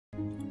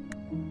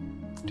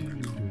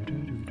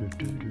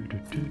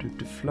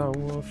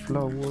Flour,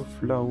 flour,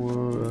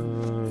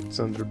 flour. It's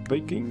under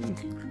baking.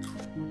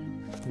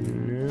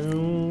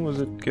 No, was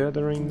it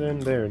gathering then?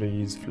 There it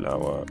is,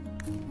 flour.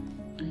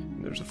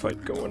 There's a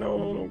fight going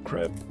on. Oh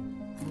crap!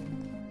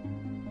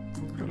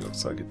 It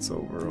looks like it's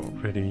over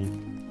already.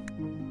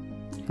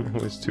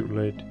 Oh, it's too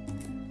late.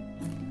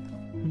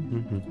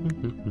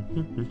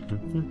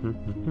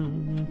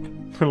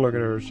 Look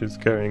at her, she's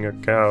carrying a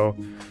cow.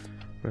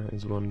 That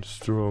is one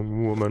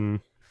strong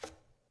woman.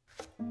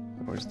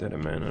 Or is that a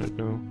man? I don't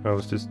know. I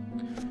was just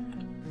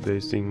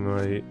basing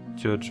my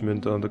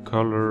judgment on the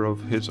color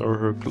of his or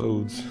her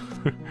clothes.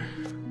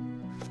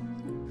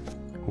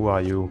 Who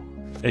are you?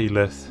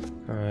 Aeleth.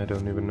 I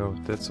don't even know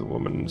if that's a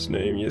woman's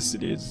name. Yes,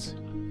 it is.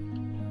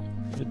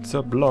 It's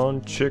a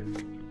blonde chick.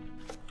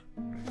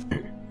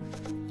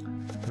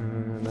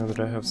 Now that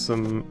I have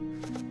some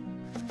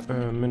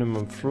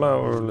minimum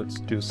flour, let's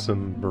do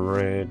some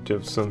bread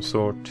of some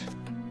sort.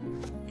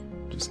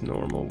 Just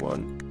normal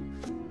one.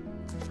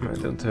 I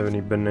don't have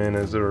any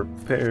bananas or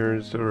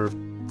pears or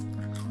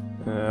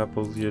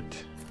apples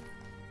yet.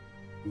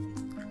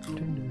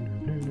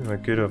 I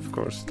could of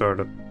course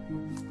start a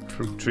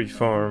fruit tree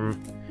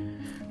farm,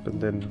 but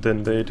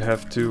then they'd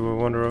have to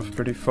wander off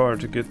pretty far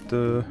to get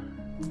the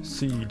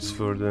seeds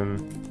for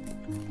them.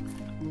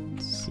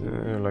 It's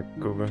like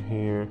over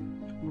here.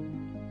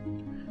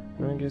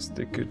 I guess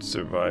they could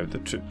survive the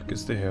trip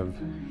because they have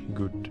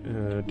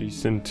good,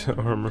 decent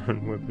armor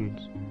and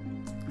weapons.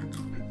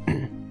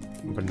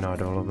 But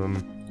not all of them.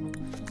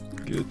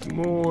 Get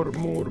more.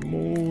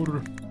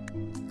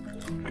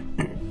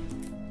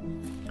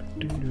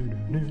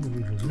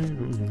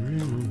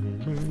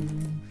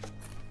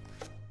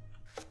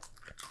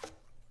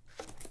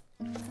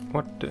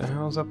 What the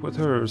hell's up with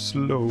her?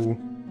 Slow.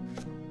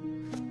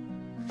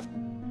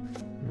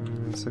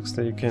 Sucks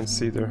that you can't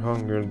see their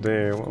hunger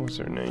there. What was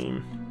her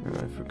name?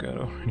 I forgot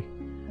already.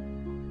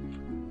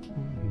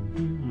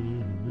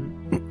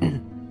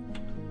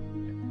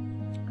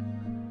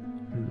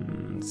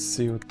 Let's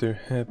see what their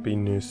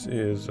happiness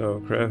is.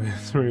 Oh crap,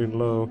 it's really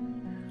low.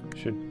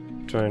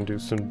 Should try and do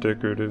some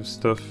decorative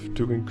stuff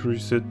to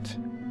increase it.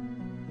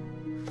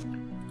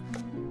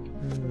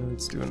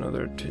 Let's do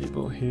another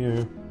table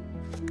here.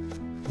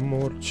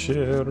 More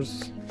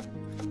chairs.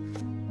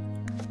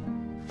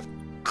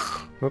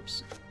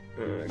 Oops.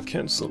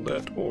 Cancel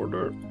that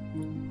order.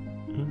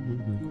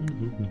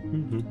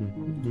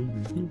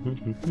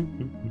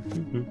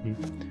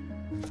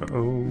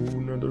 Oh,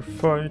 another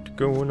fight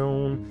going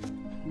on.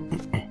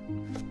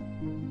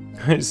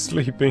 He's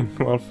sleeping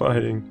while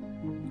fighting.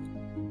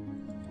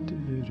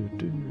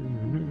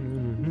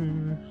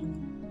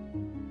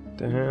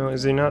 The hell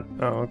is he not?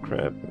 Oh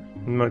crap.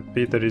 It might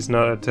be that he's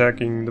not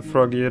attacking the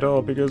froggy at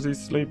all because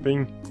he's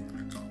sleeping.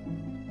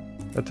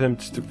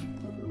 Attempts to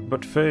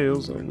but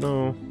fails. Oh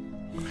no.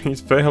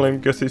 He's failing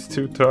because he's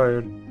too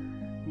tired.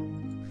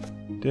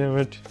 Damn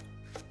it.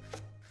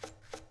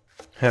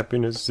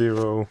 Happiness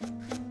 0.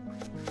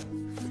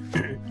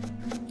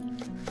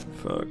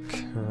 Fuck.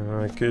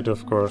 I could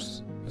of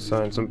course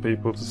assign some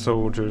people to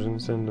soldiers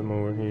and send them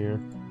over here.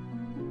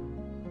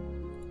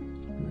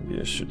 Maybe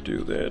I should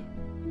do that.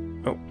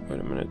 Oh, wait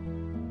a minute.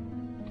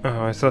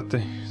 Oh, I thought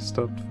they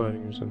stopped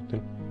fighting or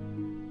something.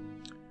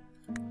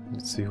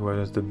 Let's see who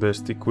has the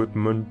best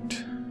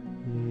equipment.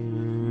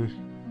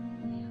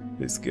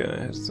 This guy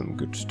has some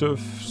good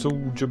stuff.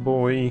 Soldier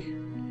boy.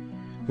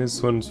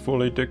 This one's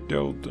fully decked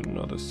out.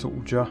 Another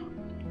soldier.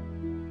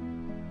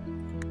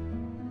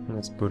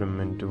 Let's put them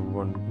into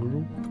one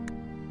group.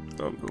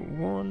 Number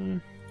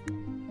 1.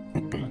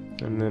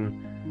 And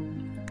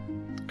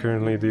then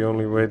currently the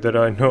only way that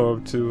I know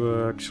of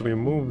to actually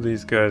move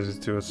these guys is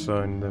to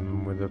assign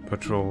them with a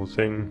patrol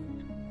thing.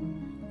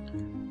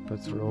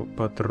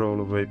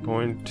 Patrol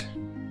waypoint.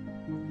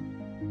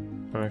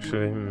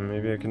 Actually,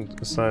 maybe I can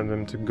assign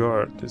them to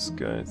guard this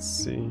guy. Let's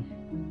see.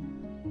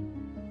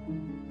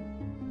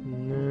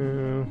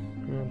 No,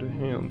 how the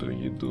hell do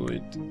you do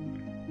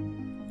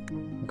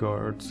it?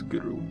 Guards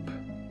group.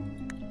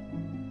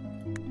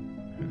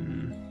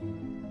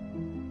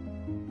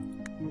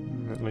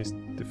 At least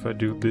if I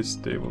do this,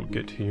 they will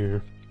get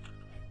here.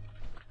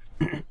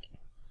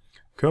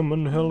 Come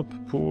and help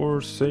poor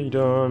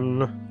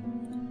Sadon.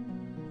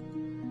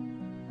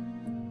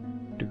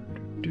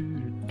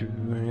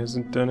 He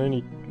hasn't done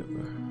any,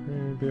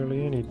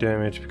 barely any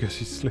damage because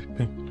he's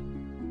sleeping.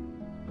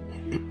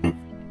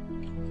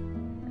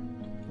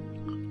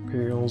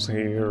 Pale's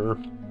here.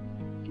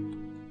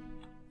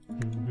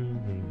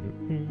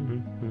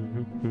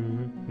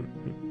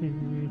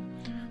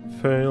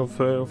 Fail,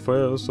 fail,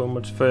 fail, so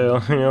much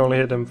fail. I only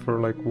hit him for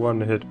like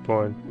 1 hit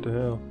point. What the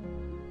hell?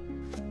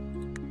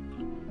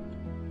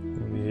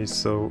 Maybe he's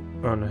so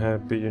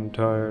unhappy and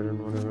tired and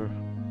whatever.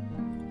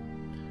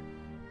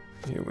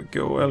 Here we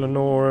go,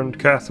 Eleanor and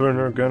Catherine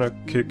are gonna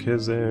kick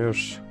his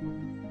ass.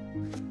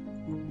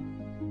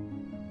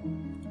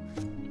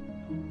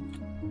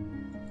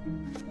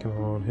 Come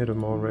on, hit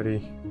him already.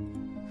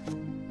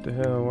 What the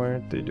hell, why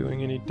aren't they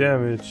doing any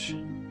damage?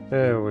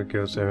 There we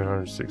go,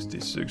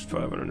 766,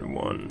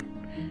 501.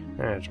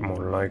 That's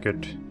more like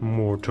it.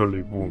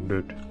 Mortally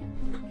wounded.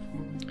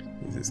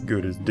 He's as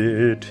good as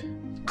dead.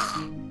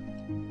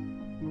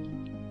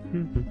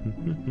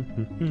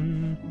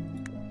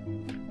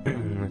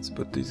 Let's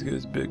put these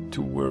guys back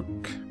to work.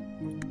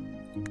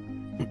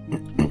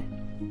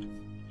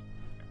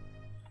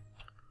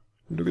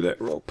 Look at that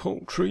raw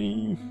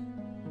poultry.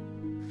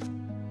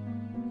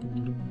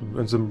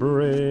 And some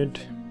bread.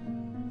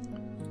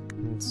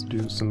 Let's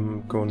do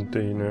some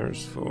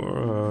containers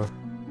for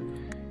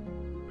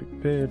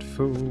prepared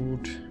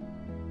food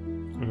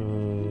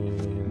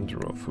and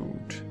raw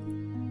food.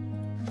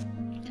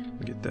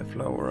 Get that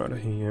flour out of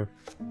here.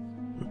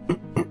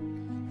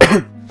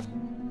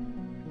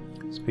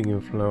 Speaking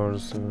of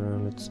flowers,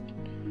 let's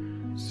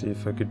see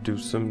if I could do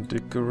some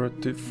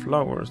decorative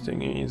flower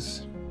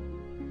thingies.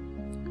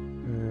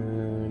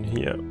 And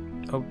here,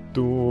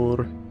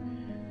 outdoor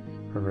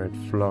red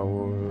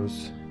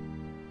flowers.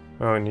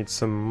 Oh, I need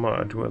some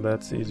mud. Well,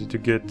 that's easy to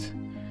get.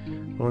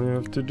 All you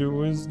have to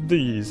do is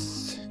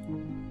this.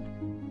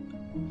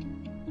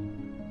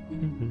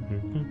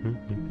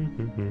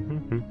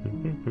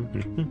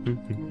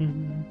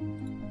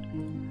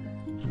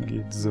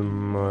 Get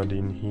some mud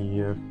in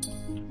here.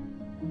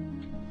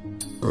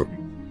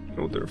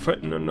 Oh, they're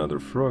fighting another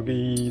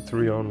froggy.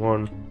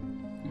 3-on-1.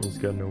 He's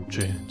got no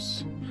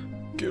chance.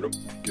 Get him,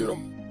 get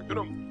him, get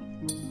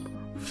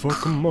him.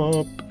 Fuck him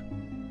up.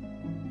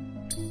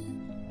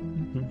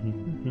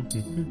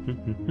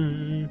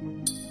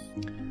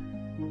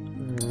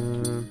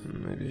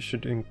 Maybe I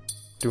should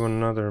do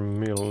another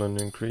mill and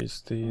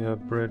increase the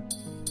bread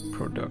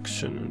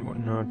production and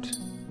whatnot.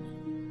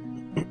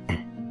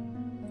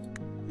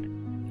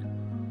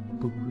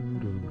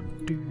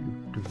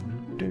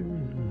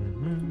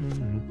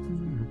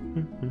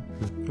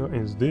 What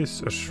is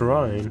this? A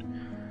shrine?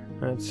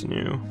 That's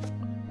new.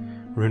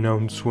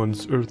 Renounce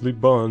one's earthly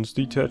bonds,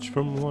 detach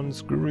from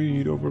one's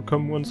greed,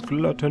 overcome one's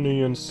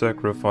gluttony, and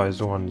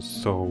sacrifice one's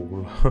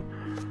soul.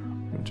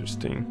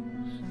 Interesting.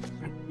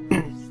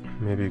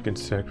 Maybe you can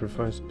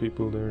sacrifice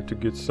people there to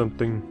get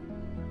something.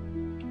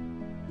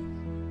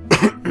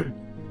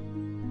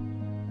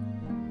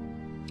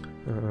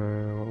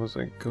 What was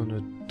I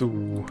gonna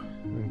do?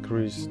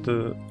 Increase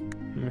the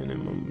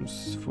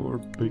minimums for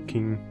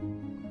baking.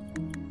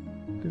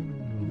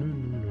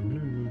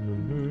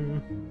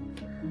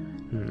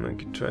 I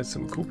could try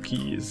some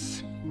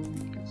cookies,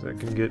 because I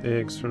can get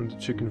eggs from the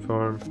chicken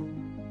farm.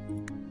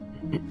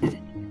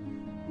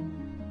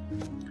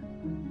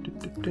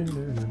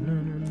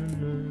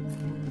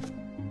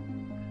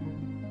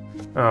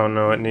 Oh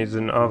no, it needs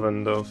an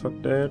oven though,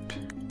 fuck that.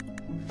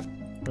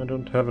 I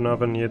don't have an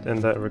oven yet,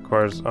 and that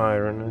requires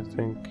iron, I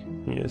think.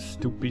 Yes,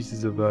 2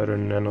 pieces of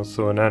iron, and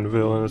also an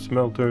anvil and a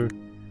smelter.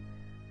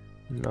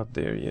 Not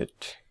there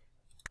yet.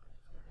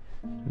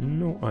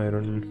 No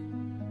iron.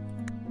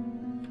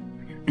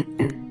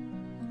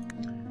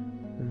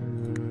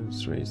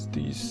 Let's raise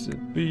these a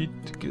bit,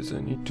 because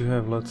I need to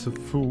have lots of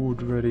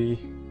food ready.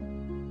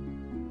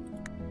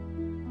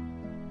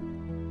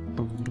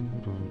 I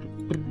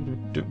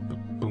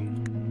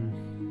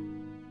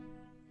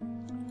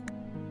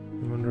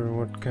wonder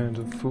what kind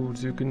of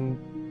foods you can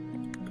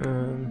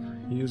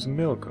use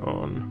milk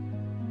on.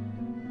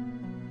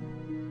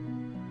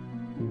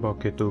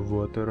 Bucket of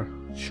water,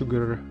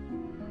 sugar.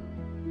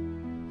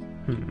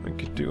 I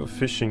could do a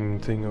fishing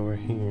thing over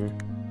here.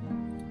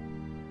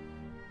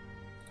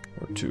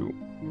 Or 2.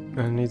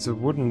 It needs a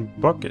wooden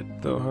bucket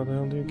though, how the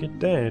hell do you get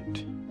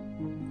that?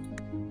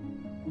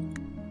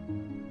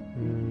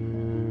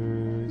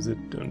 Is it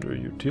under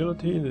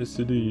utility? Yes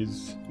it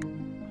is.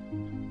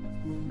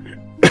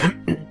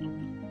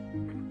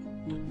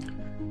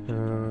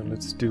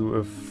 Let's do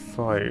a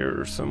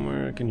fire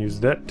somewhere. I can use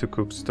that to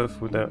cook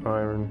stuff with that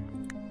iron.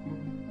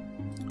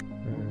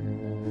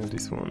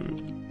 This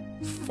one.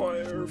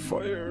 Fire,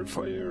 fire,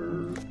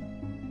 fire.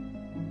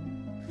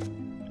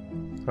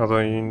 Although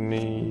you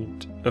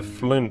need a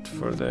flint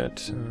for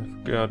that. I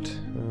forgot.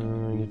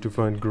 I need to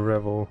find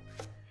gravel.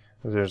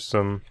 There's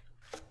some.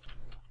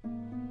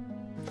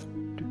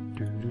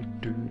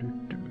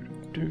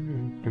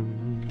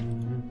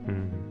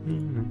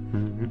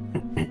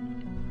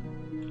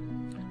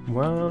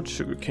 Wild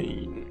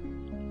sugarcane.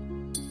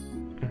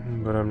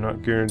 But I'm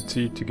not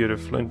guaranteed to get a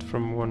flint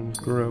from one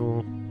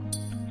gravel.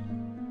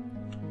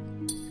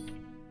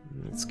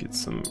 Let's get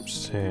some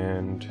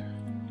sand.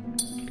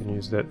 Can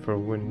use that for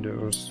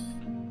windows.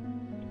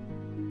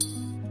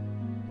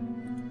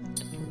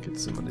 Get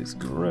some of this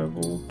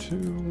gravel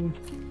too.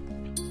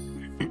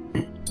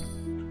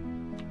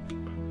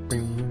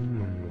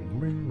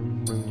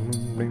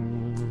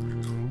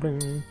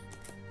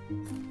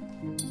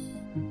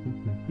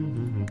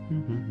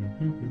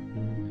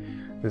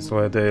 This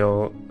way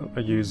they'll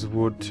use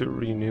wood to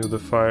renew the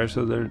fire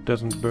so that it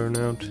doesn't burn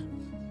out.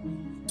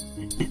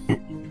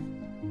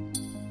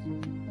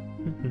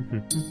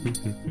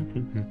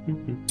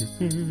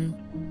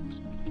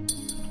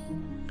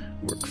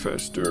 Work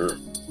faster.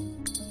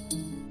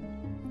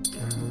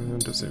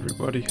 Does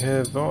everybody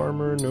have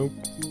armor? Nope.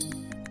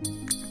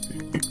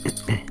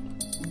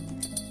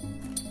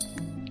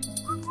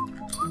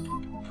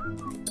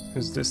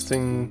 Is this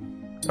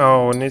thing...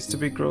 Oh, it needs to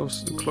be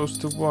close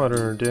to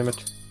water, damn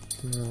it.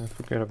 I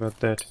forgot about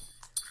that.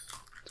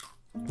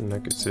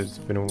 Like I said, it's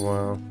been a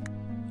while.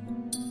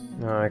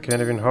 No, I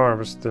can't even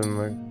harvest them.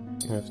 I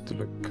have to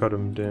like cut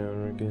them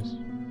down, I guess.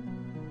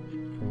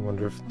 I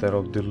wonder if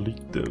that'll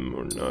delete them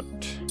or not.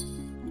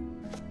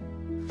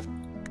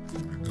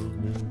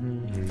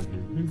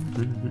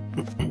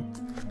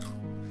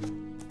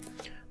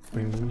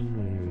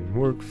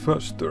 Work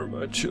faster,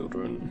 my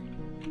children.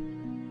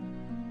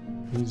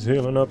 He's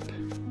healing up.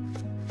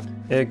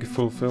 Egg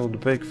fulfilled,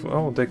 bake full.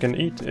 Oh, they can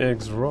eat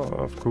eggs raw,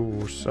 of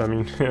course. I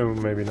mean,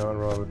 maybe not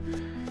raw, but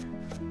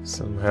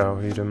somehow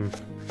eat them.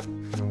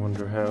 I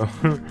wonder how.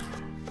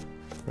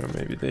 Or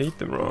maybe they eat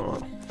them raw.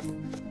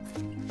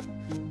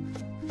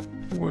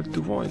 What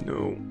do I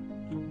know?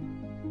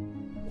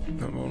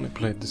 I've only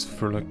played this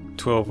for like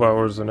 12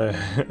 hours and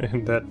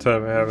in that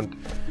time I haven't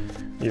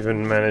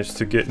even managed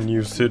to get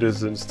new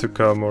citizens to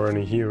come or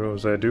any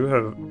heroes. I do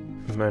have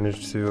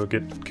managed to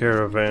get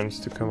caravans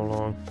to come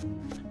along.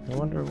 I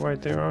wonder why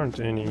there aren't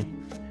any.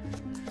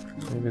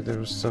 Maybe there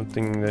was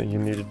something that you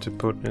needed to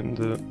put in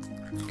the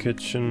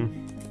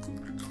kitchen.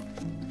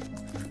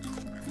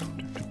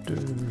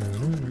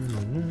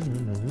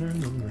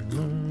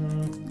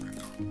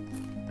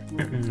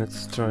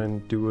 Let's try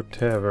and do a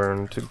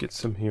tavern to get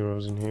some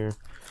heroes in here.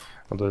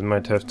 Although it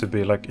might have to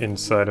be like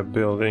inside a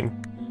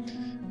building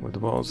with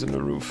walls in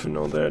the roof and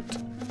all that.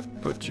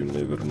 But you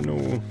never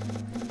know.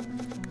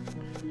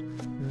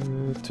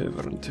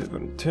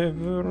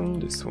 Tavern,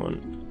 this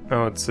one.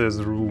 Oh, it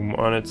says room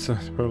on it, so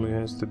it probably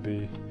has to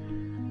be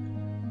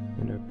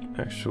in an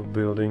actual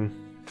building.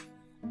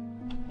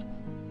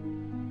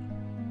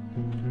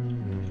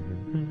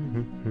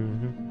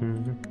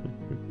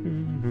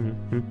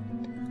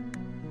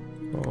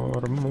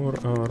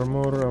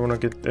 Armor. I wanna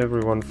get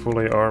everyone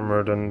fully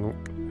armored and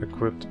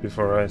equipped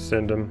before I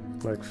send them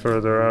like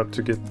further out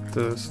to get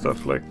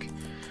stuff like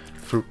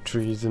fruit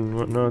trees and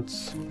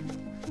whatnots.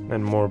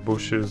 And more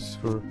bushes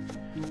for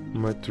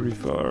my tree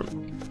farm.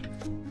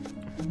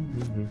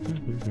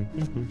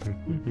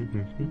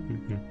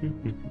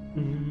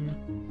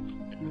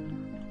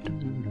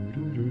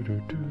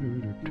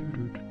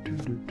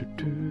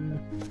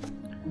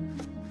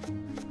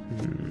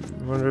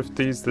 I wonder if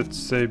these that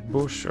say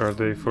bush, are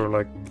they for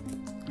like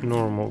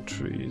normal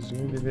trees?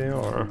 Maybe they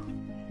are.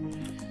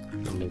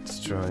 Let's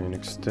try and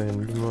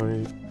extend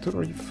my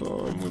tree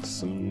farm with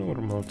some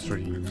normal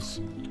trees.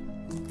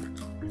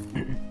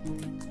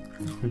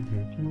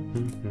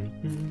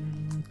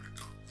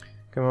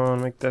 Come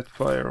on, make that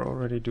fire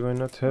already. Do I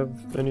not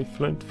have any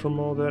flint from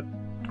all that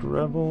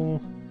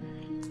gravel?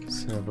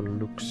 Let's have a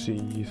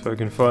look-see if I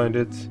can find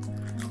it.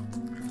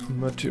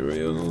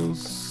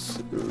 Materials.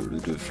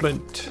 The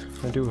flint.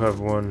 I do have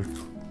one.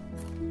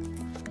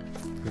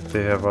 If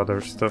they have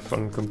other stuff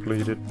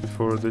uncompleted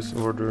before this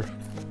order.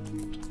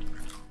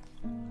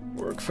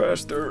 Work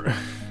faster.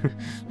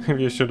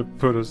 Maybe I should have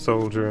put a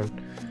soldier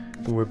and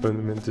whipping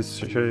them into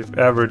shape.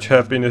 Average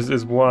happiness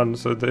is 1,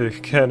 so they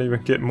can't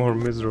even get more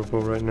miserable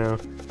right now.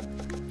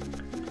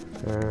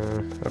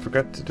 I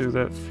forgot to do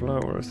that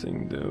flower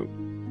thing though.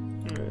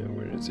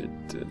 Where is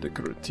it?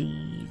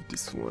 Decorative,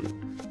 this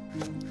one.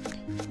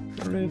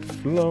 Red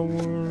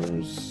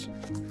flowers.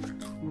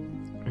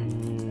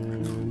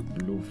 And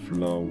blue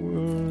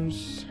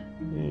flowers.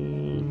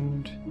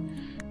 And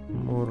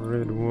more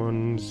red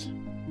ones.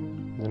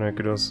 Then I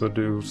could also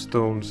do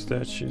stone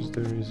statues,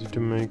 they're easy to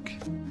make.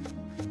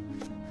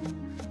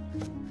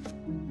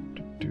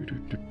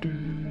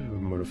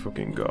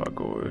 Motherfucking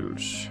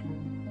gargoyles.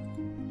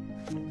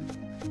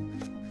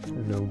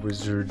 And a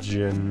wizard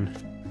gen.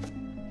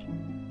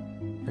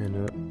 And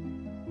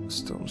a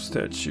stone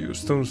statue.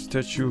 Stone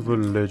statue of a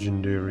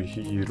legendary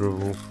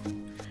hero.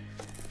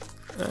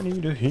 I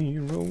need a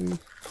hero.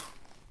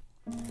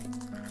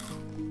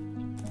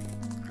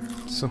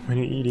 So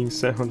many eating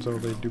sounds, all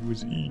they do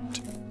is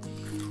eat.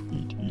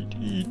 Eat, eat,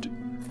 eat.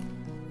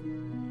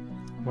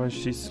 Why is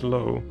she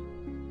slow?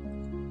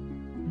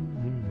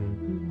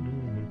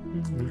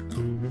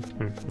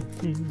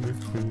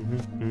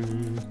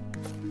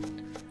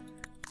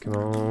 Come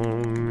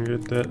on,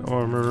 get that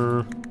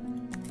armor.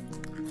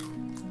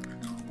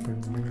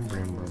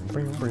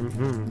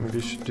 Maybe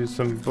I should do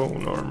some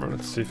bone armor.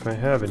 Let's see if I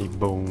have any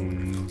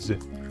bones.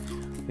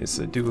 Yes,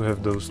 I do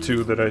have those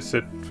 2 that I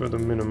set for the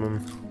minimum.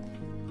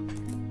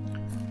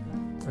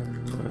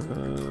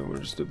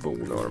 Where's the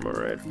bone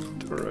armor at?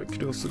 Or I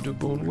could also do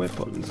bone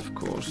weapons, of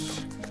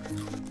course.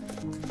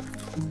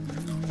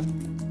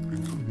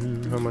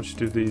 How much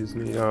do these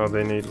need? Oh,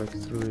 they need like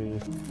 3.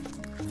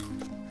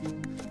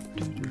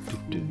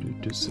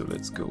 So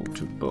let's go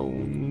to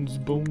bones.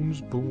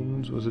 Bones.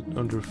 Was it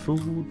under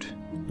food?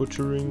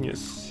 Butchering?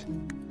 Yes.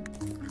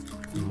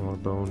 More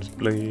bones,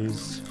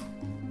 please.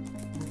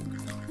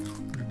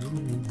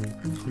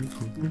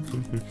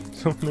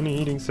 So many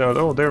eating sounds.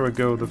 Oh, there we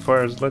go. The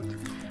fire's lit.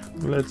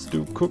 Let's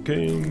do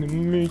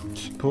cooking.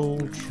 Meat,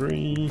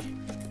 poultry,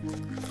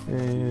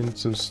 and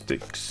some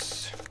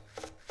sticks.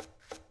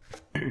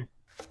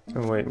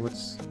 Oh wait,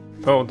 what's...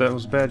 Oh, that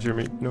was badger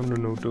meat. No, no,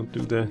 no, don't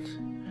do that.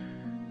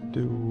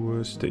 Do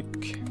a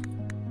steak.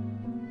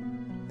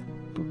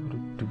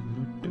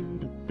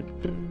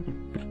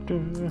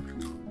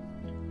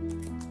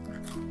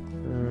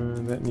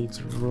 That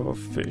needs raw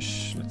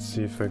fish. Let's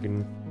see if I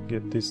can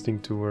get this thing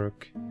to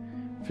work.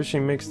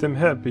 Fishing makes them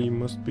happy,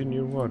 must be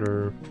near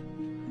water.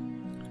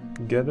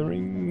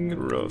 Gathering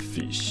raw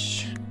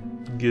fish.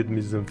 Get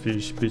me some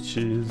fish,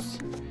 bitches.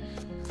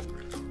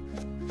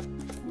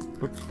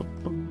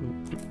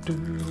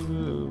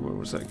 Where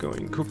was I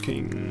going?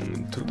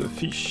 Cooking to the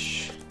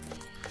fish.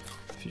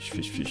 Fish,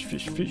 fish, fish,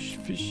 fish, fish,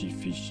 fishy,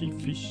 fishy,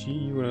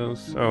 fishy. What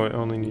else? Oh, it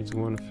only needs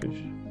one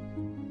fish.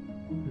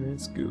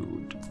 That's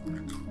good.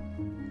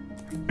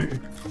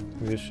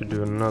 We should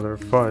do another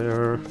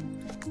fire.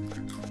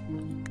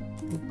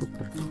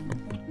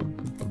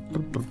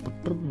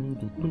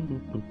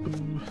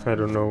 I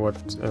don't know what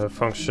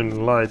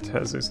function light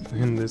has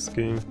in this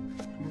game.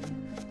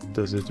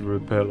 Does it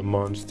repel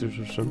monsters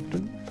or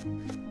something?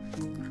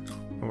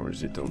 Or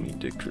is it only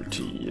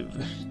decorative?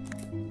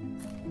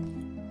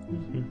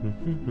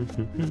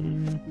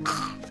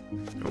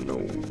 Oh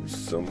no,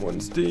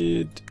 someone's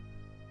dead.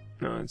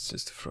 No, it's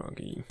just a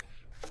froggy.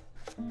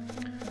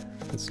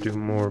 Let's do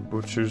more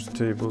butcher's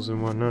tables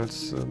and whatnot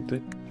so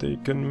that they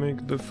can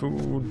make the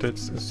food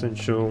that's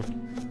essential.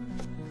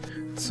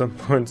 At some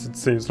points it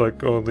seems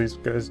like all these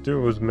guys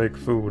do is make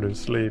food and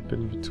sleep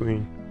in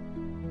between.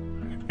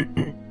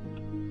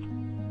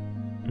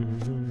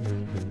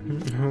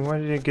 Why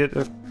did I get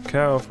a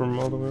cow from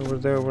all the way over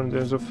there when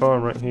there's a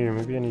farm right here?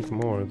 Maybe I need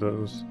more of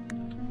those.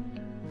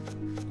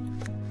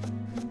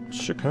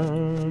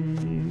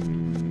 Chickens,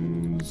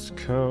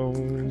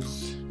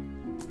 cows.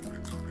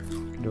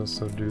 Could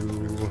also do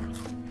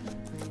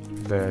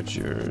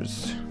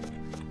badgers.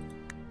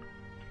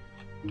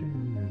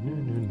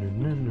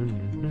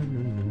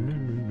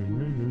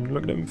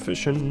 Look at them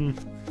fishing.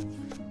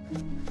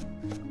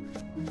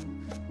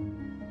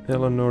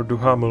 Eleanor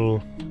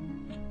Duhamel.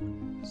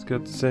 It's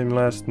got the same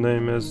last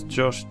name as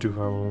Josh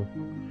Duhamel.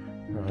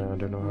 I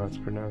don't know how it's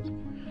pronounced.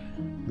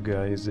 The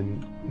guy is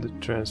in the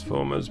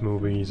Transformers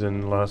movies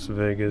and Las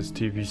Vegas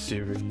TV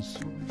series.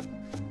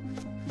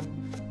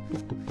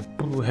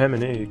 Ham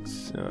and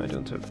eggs. I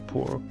don't have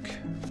pork.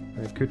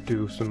 I could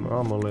do some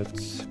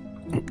omelets.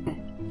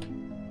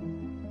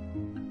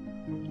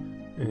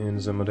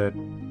 And some of that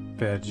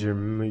badger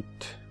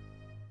meat.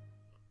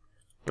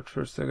 But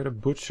first I gotta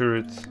butcher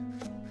it.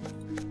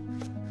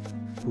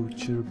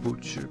 Butcher,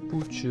 butcher,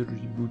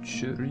 butchery,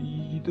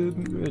 butchery, the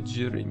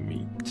badger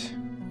meat.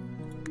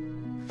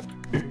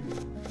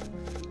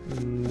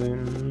 And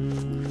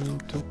then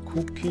to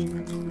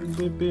cooking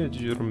the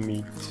badger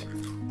meat.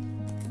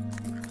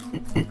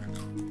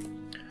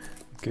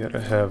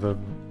 Gotta have a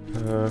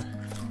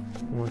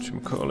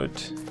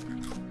whatchamacallit,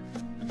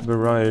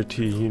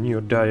 variety in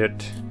your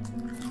diet.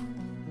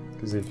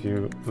 Because if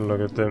you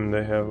look at them,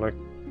 they have like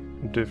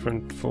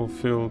different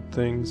fulfilled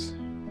things.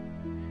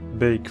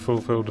 Bake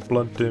fulfilled,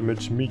 blunt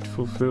damage, meat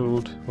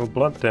fulfilled. Well,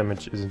 blunt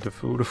damage isn't a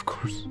food, of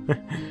course.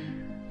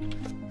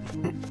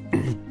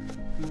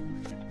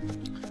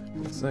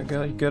 Looks like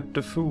I got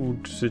the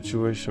food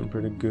situation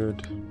pretty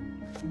good.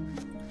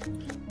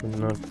 But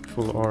not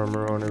full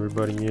armor on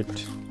everybody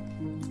yet.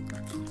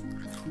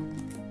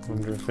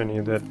 Wonder if any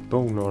of that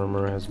bone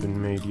armor has been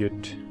made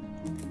yet.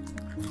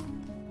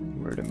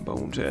 Where are them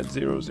bones at?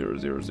 0, 0,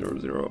 0, 0,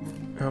 0.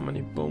 How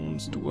many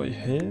bones do I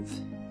have?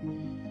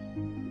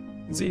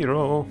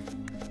 0.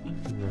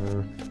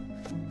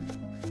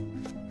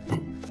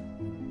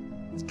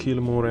 Let's kill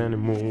more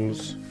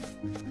animals.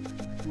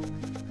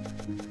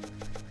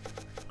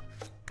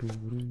 I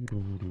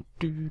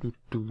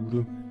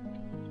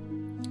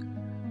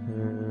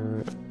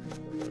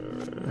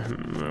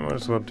might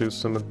as well do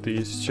some of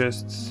these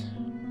chests.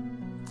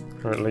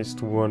 Or at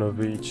least one of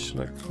each,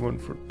 like one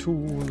for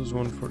tools,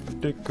 one for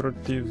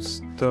decorative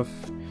stuff,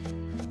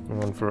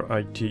 one for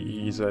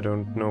ITEs. I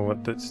don't know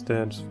what that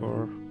stands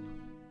for,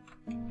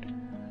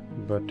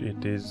 but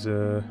it is,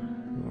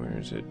 where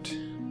is it?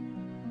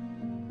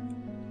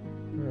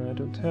 I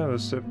don't have a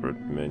separate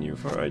menu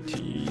for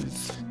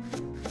ITEs.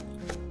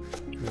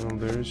 Well,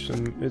 there is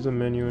a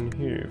menu in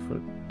here for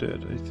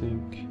that, I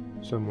think,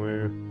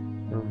 somewhere.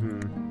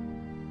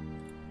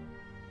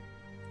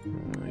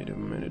 Wait a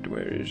minute,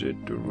 where is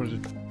it? Or was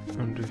it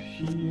under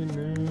here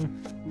now?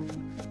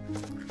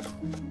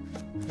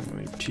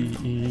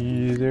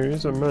 ITE, there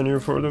is a menu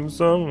for them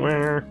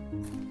somewhere.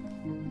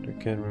 I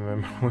can't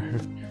remember where.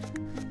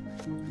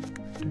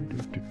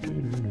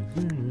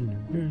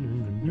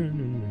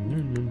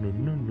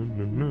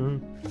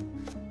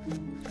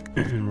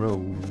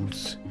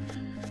 Roads.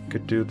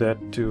 Could do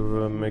that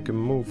to make them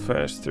move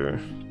faster.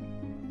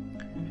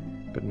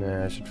 But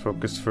nah, I should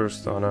focus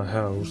first on a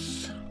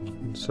house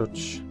and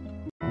such.